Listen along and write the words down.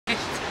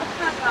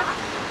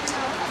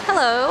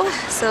Hello!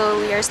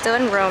 So we are still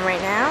in Rome right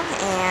now,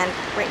 and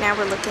right now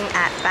we're looking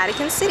at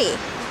Vatican City.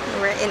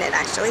 We're in it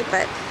actually,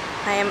 but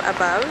I am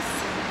above.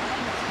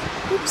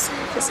 Oops,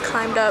 just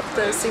climbed up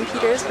the St.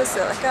 Peter's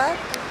Basilica.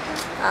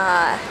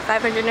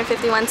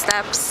 551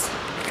 steps,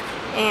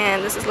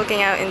 and this is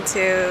looking out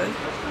into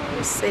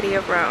the city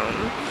of Rome.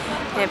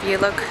 And if you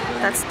look,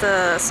 that's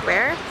the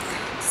square,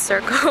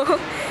 circle.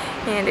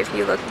 And if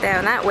you look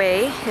down that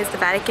way is the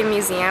Vatican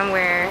Museum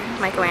where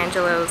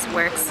Michelangelo's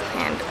works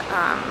and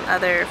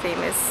other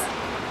famous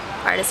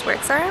artists'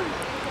 works are.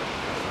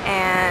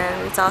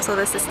 And it's also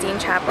the Sistine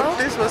Chapel.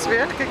 This was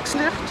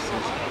geknipt.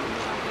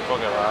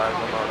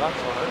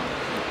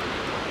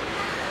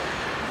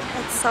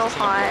 It's so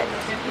hot.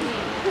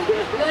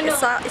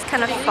 It's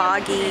kind of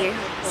foggy.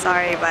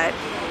 Sorry, but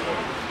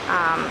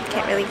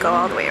can't really go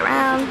all the way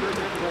around.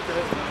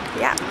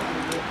 Yeah.